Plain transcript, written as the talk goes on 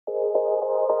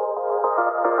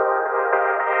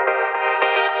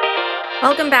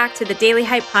Welcome back to the Daily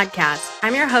Hype Podcast.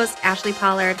 I'm your host, Ashley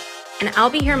Pollard, and I'll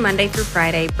be here Monday through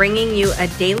Friday bringing you a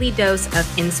daily dose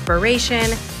of inspiration,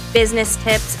 business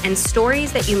tips, and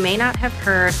stories that you may not have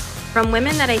heard from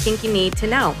women that I think you need to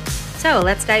know. So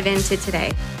let's dive into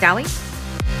today, shall we?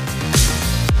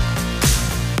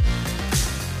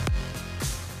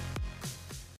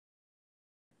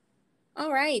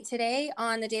 All right, today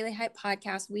on the Daily Hype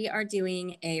Podcast, we are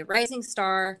doing a rising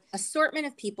star assortment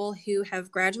of people who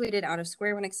have graduated out of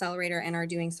Square One Accelerator and are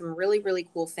doing some really, really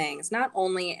cool things. Not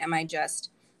only am I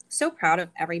just so proud of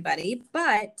everybody,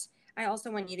 but I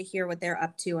also want you to hear what they're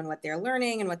up to and what they're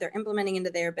learning and what they're implementing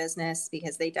into their business,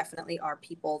 because they definitely are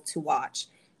people to watch.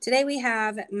 Today we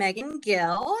have Megan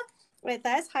Gill with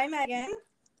us. Hi, Megan.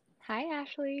 Hi,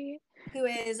 Ashley. Who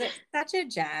is such a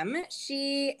gem.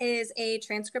 She is a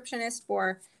transcriptionist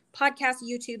for podcasts,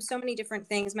 YouTube, so many different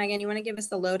things. Megan, you want to give us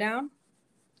the lowdown?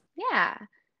 Yeah.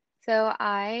 So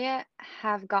I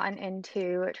have gotten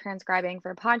into transcribing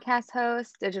for podcast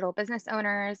hosts, digital business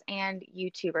owners, and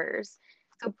YouTubers.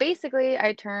 So basically,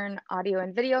 I turn audio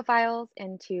and video files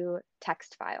into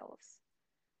text files.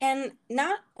 And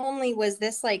not only was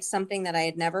this like something that I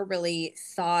had never really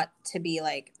thought to be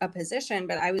like a position,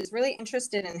 but I was really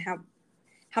interested in how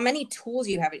many tools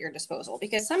you have at your disposal.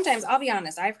 Because sometimes, I'll be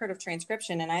honest, I've heard of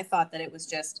transcription and I thought that it was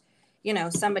just,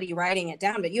 somebody writing it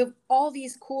down, but you have all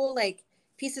these cool like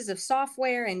pieces of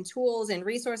software and tools and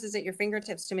resources at your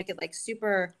fingertips to make it like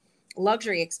super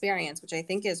luxury experience, which I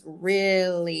think is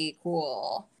really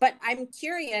cool. But I'm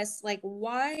curious, like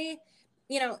why,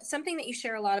 something that you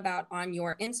share a lot about on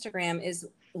your Instagram is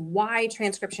why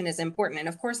transcription is important. And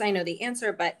of course I know the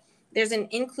answer, but there's an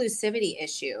inclusivity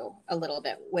issue a little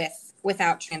bit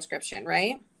without transcription,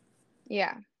 right?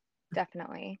 Yeah,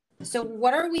 definitely. So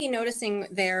what are we noticing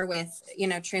there with,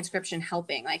 transcription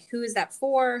helping? Like, who is that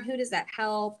for? Who does that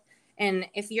help? And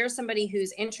if you're somebody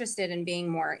who's interested in being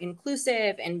more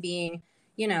inclusive and being,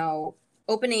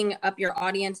 opening up your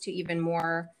audience to even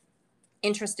more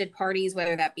interested parties,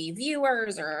 whether that be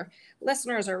viewers or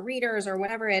listeners or readers or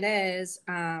whatever it is,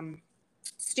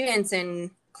 students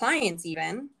and clients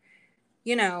even,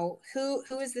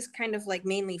 who is this kind of like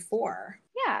mainly for?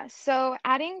 Yeah, so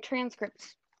adding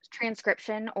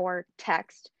transcription or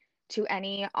text to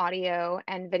any audio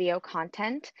and video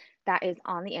content that is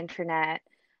on the internet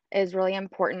is really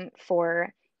important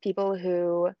for people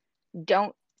who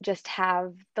don't just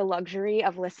have the luxury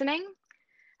of listening.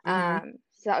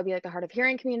 So that would be like the hard of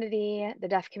hearing community, the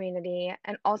deaf community,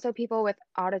 and also people with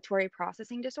auditory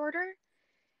processing disorder,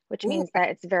 which means that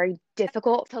it's very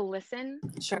difficult to listen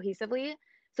cohesively.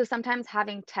 So sometimes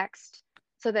having text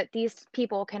so that these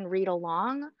people can read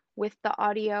along with the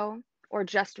audio or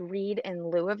just read in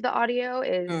lieu of the audio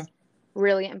is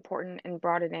really important in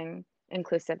broadening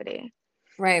inclusivity.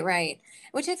 Right.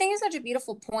 Which I think is such a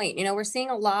beautiful point. We're seeing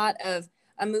a lot of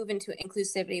a move into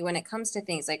inclusivity when it comes to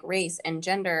things like race and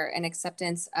gender and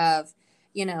acceptance of,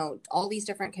 all these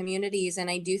different communities. And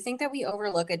I do think that we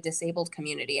overlook a disabled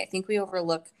community. I think we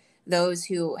overlook those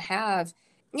who have,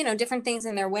 different things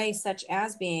in their way, such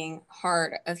as being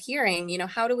hard of hearing.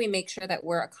 How do we make sure that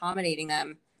we're accommodating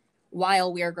them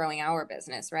while we're growing our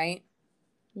business, right?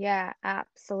 Yeah,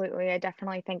 absolutely. I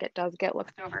definitely think it does get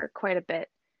looked over quite a bit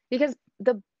because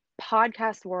the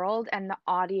podcast world and the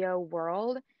audio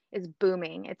world is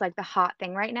booming. It's like the hot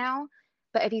thing right now.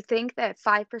 But if you think that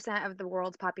 5% of the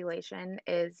world's population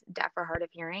is deaf or hard of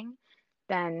hearing,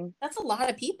 then that's a lot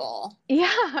of people.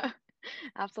 Yeah,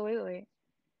 absolutely.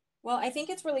 Well, I think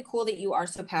it's really cool that you are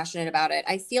so passionate about it.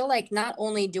 I feel like not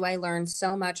only do I learn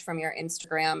so much from your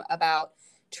Instagram about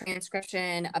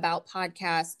transcription, about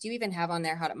podcasts, you even have on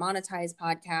there how to monetize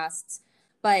podcasts,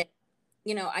 but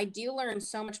I do learn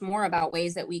so much more about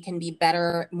ways that we can be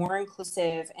better, more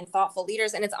inclusive and thoughtful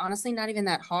leaders. And it's honestly not even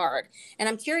that hard. And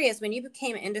I'm curious, when you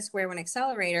came into Square One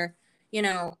Accelerator,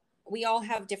 we all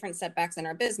have different setbacks in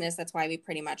our business. That's why we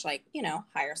pretty much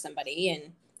hire somebody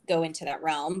and go into that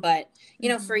realm. But,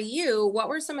 for you, what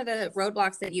were some of the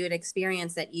roadblocks that you had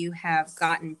experienced that you have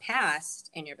gotten past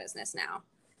in your business now?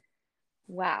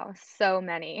 Wow, so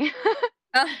many.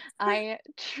 I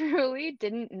truly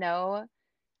didn't know.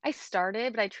 I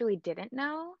started, but I truly didn't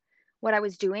know what I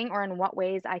was doing or in what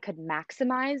ways I could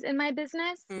maximize in my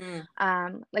business.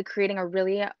 Like creating a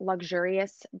really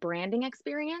luxurious branding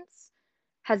experience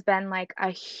has been like a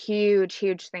huge,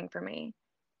 huge thing for me.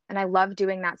 And I love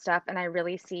doing that stuff. And I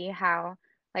really see how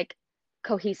like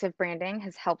cohesive branding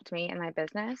has helped me in my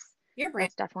business. Your brand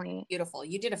is definitely beautiful.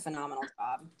 You did a phenomenal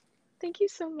job. Thank you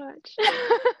so much.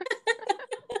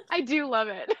 I do love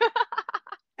it.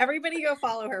 Everybody go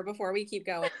follow her before we keep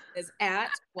going. Is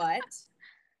at what?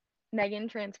 Megan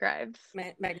transcribes.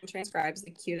 Megan transcribes,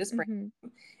 the cutest brand. Mm-hmm.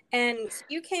 And so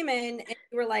you came in and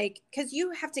you were like, because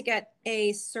you have to get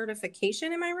a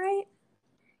certification, am I right?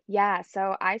 Yeah,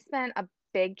 so I spent a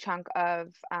big chunk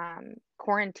of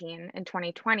quarantine in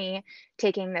 2020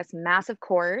 taking this massive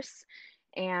course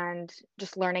and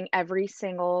just learning every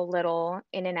single little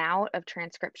in and out of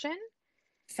transcription.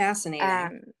 Fascinating.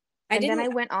 Um, I and then didn't, I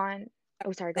went on,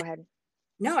 oh, sorry, go ahead.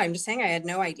 no, I'm just saying I had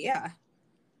no idea.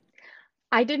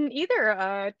 I didn't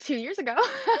either 2 years ago.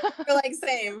 You're like,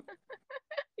 same.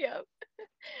 Yep.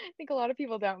 I think a lot of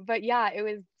people don't. But yeah, it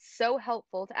was so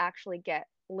helpful to actually get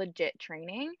legit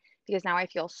training because now I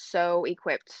feel so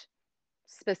equipped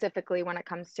specifically when it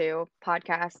comes to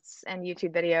podcasts and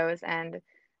YouTube videos and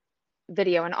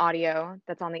video and audio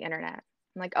that's on the internet.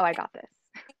 I'm like, oh, I got this.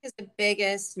 Is the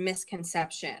biggest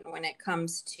misconception when it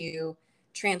comes to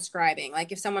transcribing?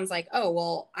 Like if someone's like, oh,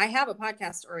 well, I have a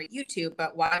podcast or a YouTube,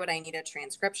 but why would I need a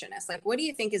transcriptionist? Like, what do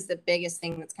you think is the biggest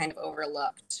thing that's kind of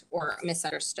overlooked or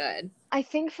misunderstood? I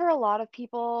think for a lot of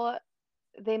people,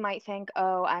 they might think,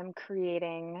 oh, I'm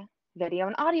creating video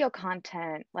and audio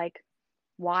content. Like,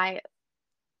 why?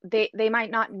 They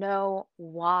might not know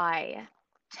why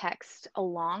text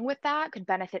along with that could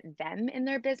benefit them in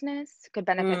their business, could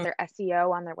benefit their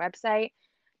SEO on their website.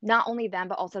 Not only them,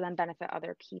 but also then benefit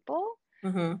other people.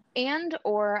 Mm-hmm. And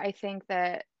or I think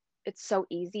that it's so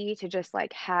easy to just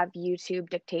like have YouTube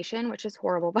dictation, which is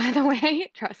horrible, by the way.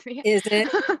 Trust me. Is it?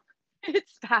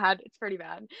 It's bad. It's pretty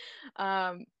bad.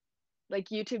 Um, like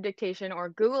YouTube dictation or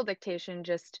Google dictation,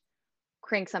 just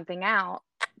crank something out.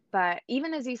 But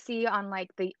even as you see on like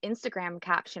the Instagram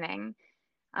captioning,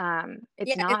 it's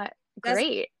Yeah, it not doesn't.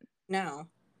 great. No.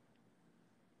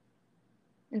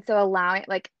 And so allowing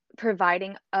like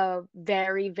providing a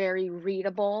very, very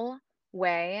readable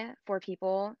way for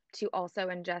people to also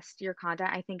ingest your content,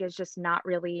 I think is just not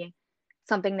really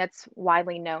something that's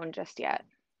widely known just yet.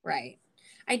 Right.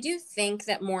 I do think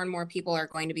that more and more people are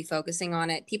going to be focusing on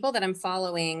it. People that I'm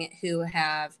following who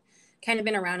have kind of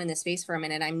been around in this space for a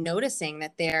minute, I'm noticing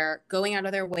that they're going out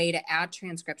of their way to add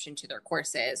transcription to their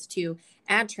courses, to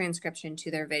add transcription to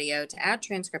their video, to add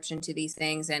transcription to these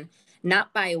things, and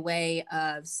not by way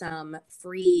of some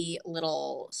free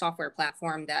little software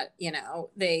platform that,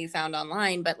 they found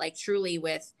online, but like truly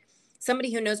with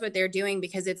somebody who knows what they're doing,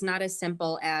 because it's not as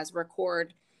simple as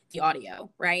record the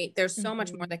audio, right? There's so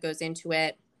much more that goes into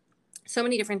it. So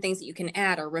many different things that you can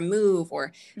add or remove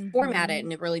or format it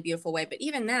in a really beautiful way. But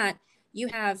even that, you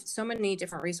have so many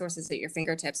different resources at your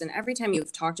fingertips. And every time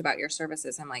you've talked about your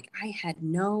services, I'm like, I had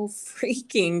no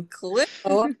freaking clue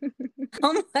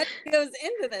how much goes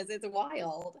into this. It's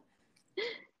wild.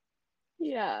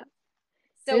 Yeah.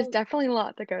 There's So definitely a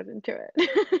lot that goes into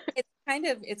it.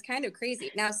 it's kind of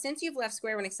crazy. Now, since you've left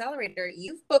Square One Accelerator,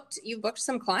 you've booked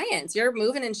some clients. You're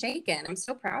moving and shaking. I'm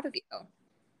so proud of you.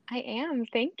 I am.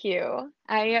 Thank you.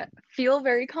 I feel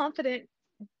very confident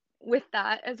with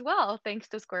that as well, thanks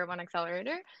to Square One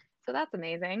Accelerator. So that's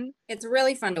amazing. It's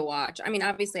really fun to watch. I mean,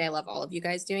 obviously I love all of you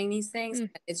guys doing these things.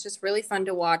 But it's just really fun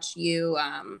to watch you,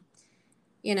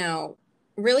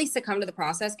 really succumb to the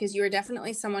process, because you were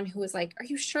definitely someone who was like, are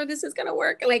you sure this is going to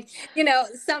work? Like,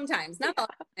 sometimes, not all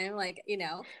the time, like,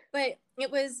 but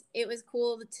it was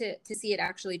cool to see it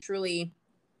actually truly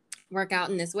work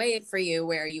out in this way for you,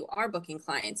 where you are booking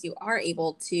clients, you are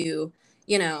able to,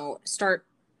 start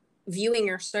viewing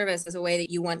your service as a way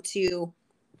that you want to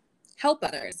help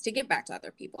others, to give back to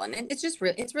other people. And it's just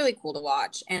it's really cool to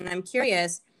watch. And I'm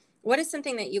curious, what is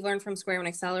something that you learned from Square One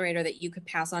Accelerator that you could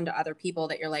pass on to other people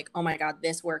that you're like, oh my God,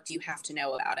 this worked, you have to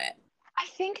know about it? I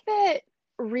think that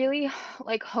really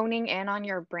like honing in on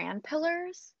your brand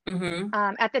pillars.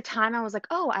 At the time I was like,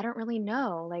 oh, I don't really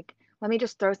know. Like, let me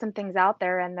just throw some things out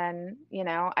there. And then,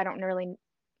 I don't really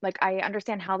like, I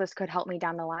understand how this could help me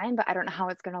down the line, but I don't know how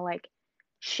it's going to like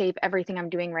shape everything I'm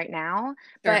doing right now.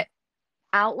 Sure. But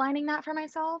outlining that for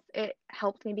myself, it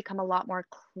helped me become a lot more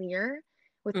clear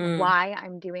with why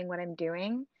I'm doing what I'm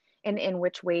doing and in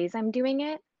which ways I'm doing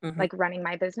it, like running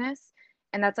my business.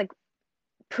 And that's like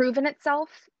proven itself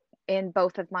in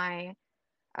both of my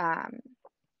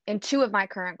in two of my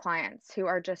current clients who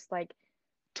are just like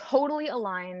totally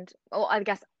aligned. Well, I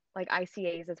guess like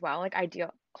ICAs as well, like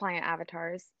ideal client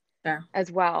avatars Sure.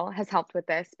 as well has helped with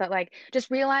this. But like just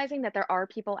realizing that there are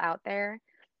people out there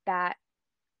that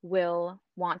will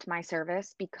want my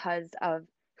service because of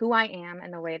who I am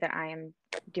and the way that I am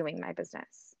doing my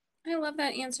business. I love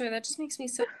that answer. That just makes me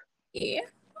so happy.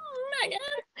 Oh my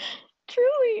God.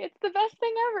 Truly, it's the best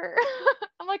thing ever.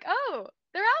 I'm like, oh,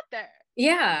 they're out there.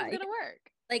 Yeah. It's gonna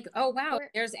work. Like, oh wow,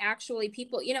 there's actually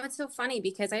people, it's so funny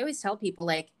because I always tell people,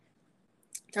 like,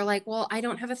 they're like, well, I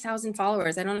don't have 1,000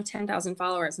 followers. I don't have 10,000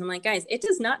 followers. And I'm like, guys, it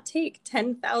does not take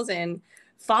 10,000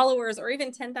 followers or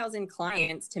even 10,000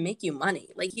 clients to make you money.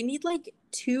 Like you need like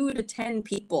 2 to 10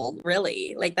 people,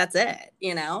 really. Like that's it,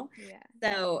 you know? Yeah.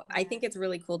 So I think it's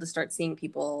really cool to start seeing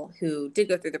people who did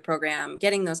go through the program,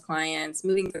 getting those clients,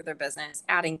 moving through their business,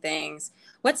 adding things.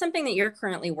 What's something that you're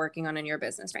currently working on in your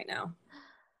business right now?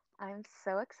 I'm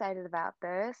so excited about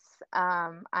this.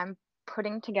 I'm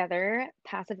putting together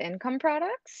passive income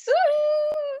products.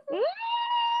 Woo!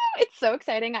 It's so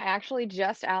exciting. I actually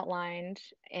just outlined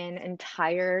an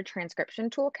entire transcription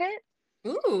toolkit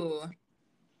Ooh.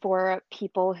 for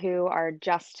people who are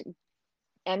just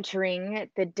entering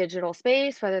the digital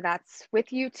space, whether that's with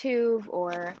YouTube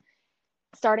or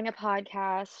starting a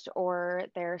podcast, or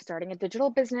they're starting a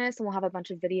digital business, and we'll have a bunch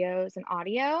of videos and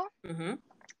audio. Mm-hmm.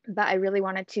 But I really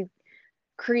wanted to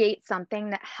create something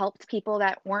that helped people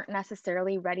that weren't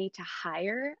necessarily ready to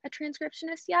hire a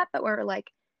transcriptionist yet, but were like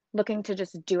looking to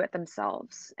just do it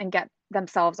themselves and get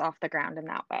themselves off the ground in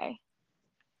that way.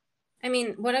 I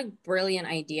mean, what a brilliant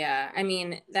idea. I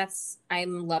mean,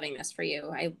 I'm loving this for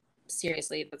you.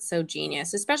 Seriously, that's so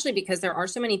genius, especially because there are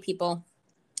so many people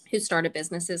who started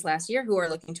businesses last year who are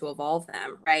looking to evolve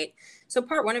them, right? So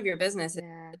part one of your business is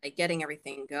like getting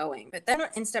everything going. But then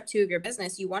in step two of your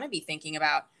business, you want to be thinking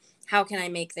about, how can I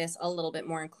make this a little bit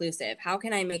more inclusive? How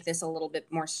can I make this a little bit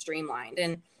more streamlined?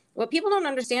 And what people don't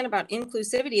understand about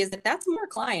inclusivity is that that's more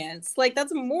clients, like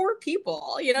that's more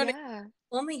people, you know, Yeah. it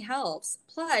only helps.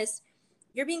 Plus,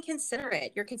 you're being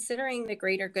considerate. You're considering the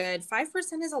greater good.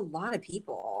 5% is a lot of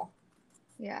people.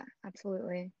 Yeah,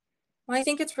 absolutely. Well, I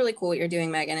think it's really cool what you're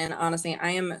doing, Megan. And honestly,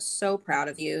 I am so proud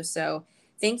of you. So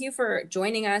thank you for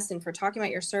joining us and for talking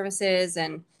about your services.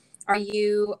 And are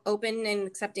you open and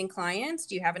accepting clients?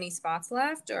 Do you have any spots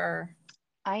left or?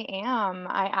 I am.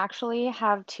 I actually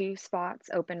have 2 spots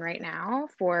open right now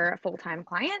for full-time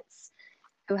clients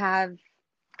who have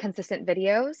consistent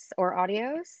videos or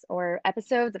audios or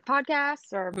episodes of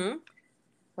podcasts or Hmm?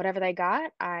 whatever they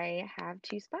got. I have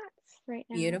 2 spots right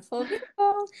now. Beautiful,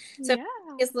 beautiful. So Yeah.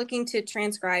 is looking to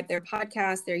transcribe their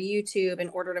podcast, their YouTube in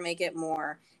order to make it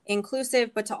more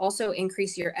inclusive, but to also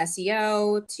increase your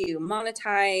SEO, to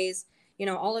monetize,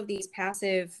 all of these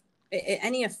passive,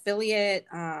 any affiliate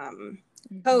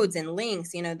codes and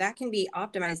links, that can be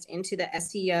optimized into the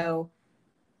SEO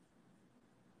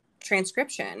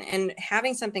transcription. And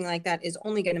having something like that is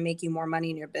only going to make you more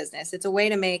money in your business. It's a way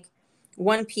to make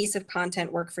one piece of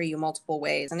content work for you multiple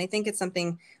ways. And I think it's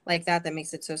something like that that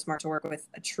makes it so smart to work with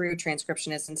a true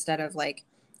transcriptionist instead of like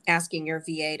asking your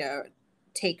VA to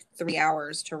take 3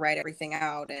 hours to write everything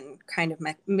out and kind of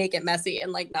make it messy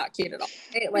and like not cute at all.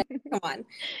 Right? Like, come on.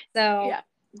 So Yeah.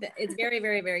 It's very,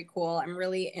 very, very cool. I'm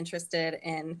really interested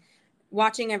in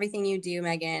watching everything you do,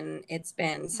 Megan. It's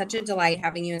been such a delight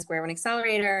having you in Square One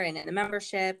Accelerator and in the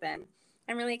membership. And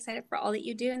I'm really excited for all that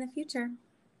you do in the future.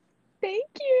 Thank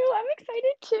you. I'm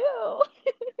excited too.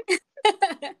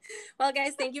 Well,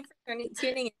 guys, thank you for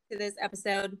tuning into this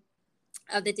episode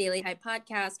of the Daily Hype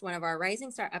Podcast, one of our Rising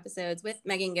Star episodes with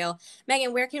Megan Gill.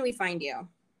 Megan, where can we find you?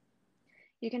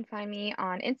 You can find me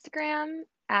on Instagram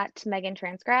at Megan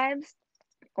Transcribes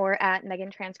or at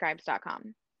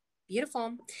megantranscribes.com.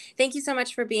 Beautiful. Thank you so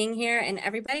much for being here. And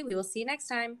everybody, we will see you next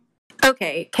time.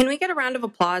 Okay, can we get a round of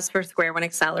applause for Square One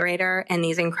Accelerator and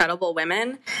these incredible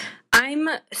women? I'm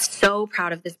so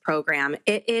proud of this program.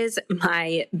 It is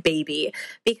my baby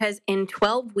because in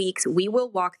 12 weeks, we will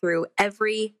walk through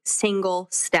every single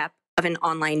step of an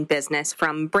online business,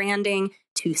 from branding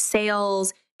to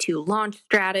sales to launch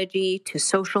strategy to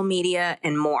social media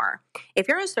and more. If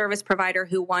you're a service provider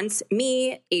who wants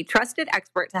me, a trusted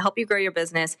expert, to help you grow your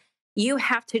business, you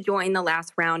have to join the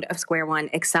last round of Square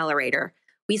One Accelerator.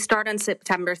 We start on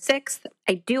September 6th.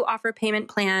 I do offer payment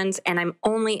plans, and I'm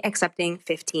only accepting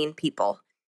 15 people.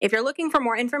 If you're looking for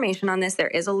more information on this, there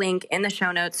is a link in the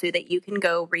show notes so that you can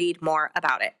go read more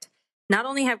about it. Not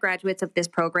only have graduates of this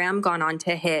program gone on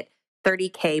to hit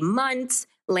 30K months,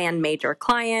 land major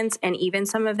clients, and even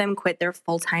some of them quit their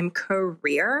full-time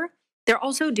career, they're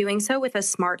also doing so with a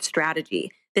smart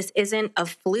strategy. This isn't a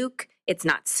fluke, it's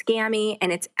not scammy,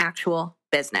 and it's actual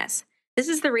business. This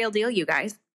is the real deal, you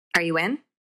guys. Are you in?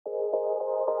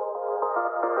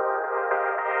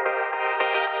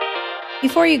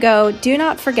 Before you go, do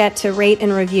not forget to rate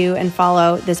and review and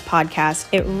follow this podcast.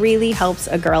 It really helps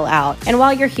a girl out. And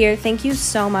while you're here, thank you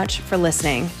so much for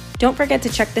listening. Don't forget to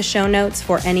check the show notes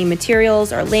for any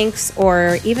materials or links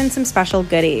or even some special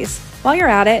goodies. While you're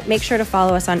at it, make sure to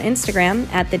follow us on Instagram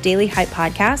at The Daily Hype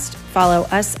Podcast, follow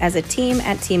us as a team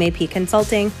at Team AP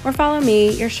Consulting, or follow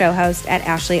me, your show host, at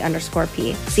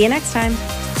Ashley_P. See you next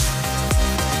time.